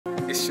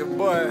It's your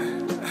boy.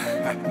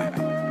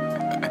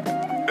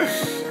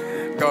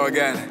 Go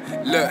again,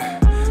 look.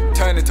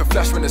 Turn into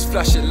flash when there's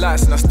flashing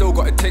lights, and I still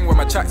got a ting where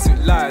my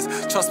tracksuit lies.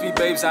 Trust me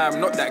babes, I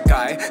am not that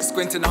guy.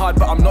 Squinting hard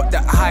but I'm not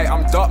that high.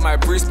 I'm dark my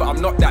Bruce but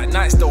I'm not that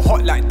nice. Still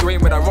hot like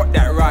Dwayne when I rock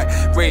that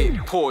right.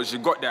 Wait, pause, you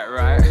got that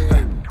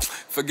right.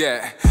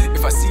 Forget,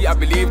 if I see I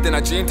believe, then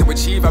I dream to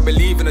achieve. I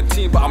believe in a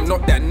team, but I'm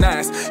not that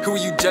nice. Who are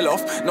you gel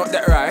off? Not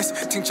that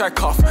rice. Ting try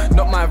cuff,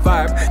 not my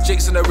vibe.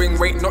 Jake's on the ring,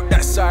 wait, not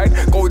that side.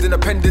 Gold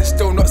independent,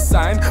 still not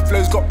signed.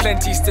 Flow's got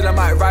plenty, still I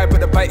might ride.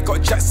 But the bike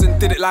got Jackson,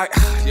 did it like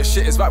your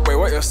shit is back, boy,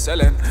 what you're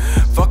selling.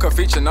 Fuck a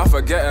feature, now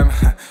forget him.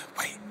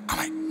 Wait, I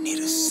might need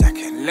a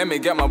second. Let me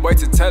get my boy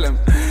to tell him.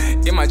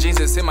 In my jeans,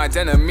 it's in my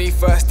denim. Me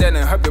first, then,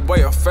 and hope your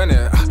boy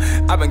offended.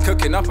 I've been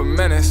cooking up a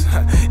menace.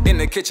 In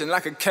the kitchen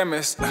like a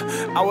chemist.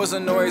 I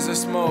wasn't always a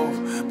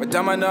smooth, but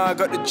damn I know I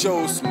got the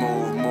juice.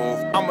 Move.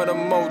 I'm on the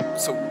mode,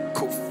 so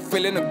cool,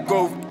 feeling the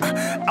groove.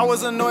 I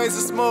wasn't always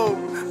a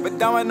smooth, but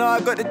damn I know I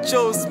got the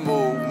juice.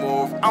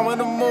 Move. I'm on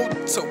the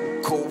mode, so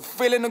cool,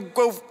 feeling the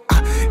groove.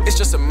 It's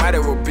just a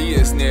matter of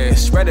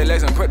business. Spread the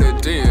legs and put the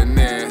D in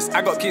this.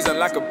 I got keys on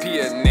like a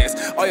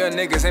pianist. All your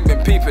niggas ain't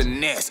been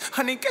peeping this.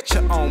 Honey, get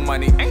your own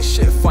money, ain't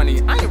shit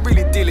funny. I ain't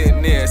really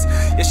dealing this.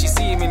 Yeah, she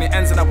see me in the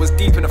ends and I was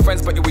deep in the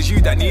friends, but it was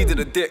you that needed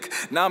a dick.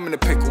 Now I'm in the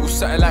pickle,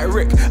 something like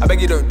Rick. I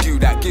beg you don't do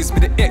that, gives me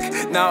the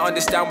ick. Now I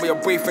understand where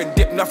your boyfriend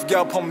dipped. Enough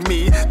girl upon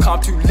me,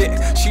 calm too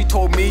lit. She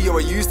told me you're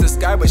a useless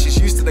guy, but she's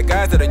used to the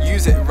guys that don't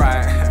use it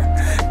right.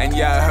 And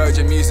yeah, I heard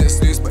your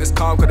music's loose, but it's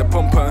calm, got a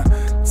bumper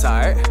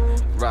tight.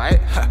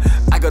 Right,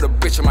 I got a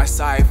bitch on my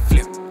side,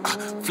 flip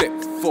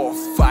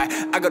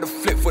 4-5. I got a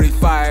flip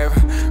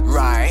 45,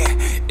 right?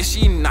 Is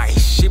she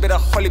nice? She better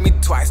holly me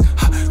twice.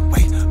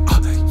 Wait,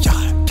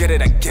 yeah, get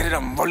it, I get it,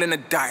 I'm rolling the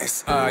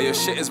dice. Your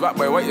shit is back,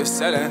 boy, what you're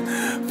selling?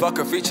 Fuck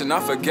a feature,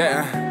 not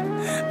forget.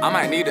 I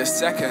might need a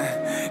second.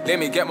 Let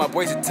me get my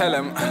boy to tell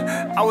him.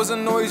 I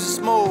wasn't always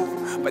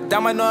smooth, but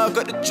damn I know I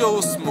got the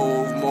juice.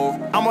 Move.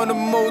 I'm on the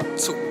move,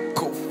 too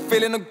cool,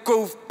 feeling the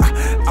groove.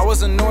 I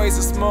wasn't always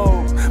a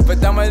smooth, but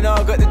damn I know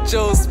I got the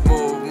juice.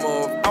 Move.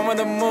 I'm on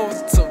the move,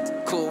 too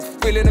cool,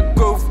 feeling the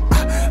groove.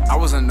 I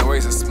wasn't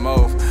always a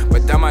smooth,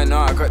 but damn I know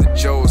I got the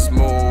juice.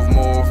 Move.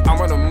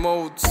 I'm on the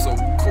move, so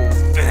cool,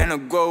 feeling the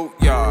groove,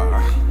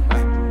 yeah.